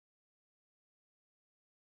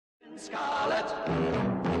Scarlet.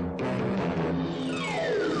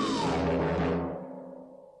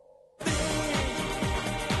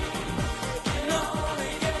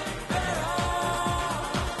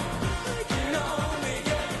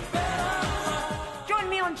 Join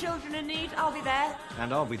me on Children in Need, I'll be there.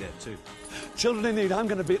 And I'll be there too. Children in Need, I'm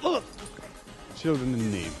going to be... Look! Children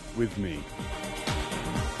in Need, with me.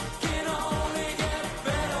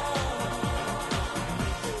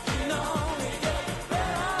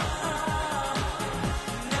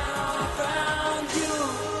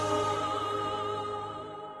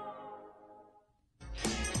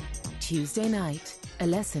 Tuesday night, a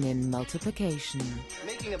lesson in multiplication.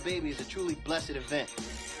 Making a baby is a truly blessed event.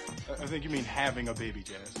 I think you mean having a baby,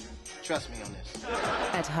 Jazz. Trust me on this.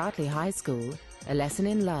 At Hartley High School, a lesson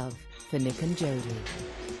in love for Nick and Jodie.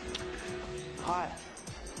 Hi.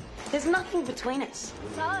 There's nothing between us.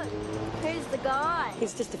 So, who's the guy?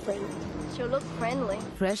 He's just a friend. She'll look friendly.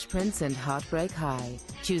 Fresh Prince and Heartbreak High,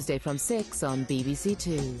 Tuesday from 6 on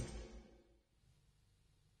BBC2.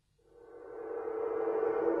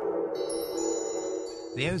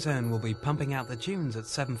 The Ozone will be pumping out the tunes at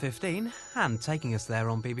 7:15, and taking us there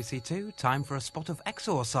on BBC2, time for a spot of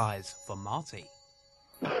exorcise for Marty.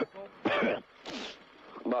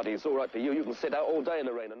 Marty, it's all right for you. You can sit out all day in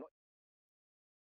the rain and not...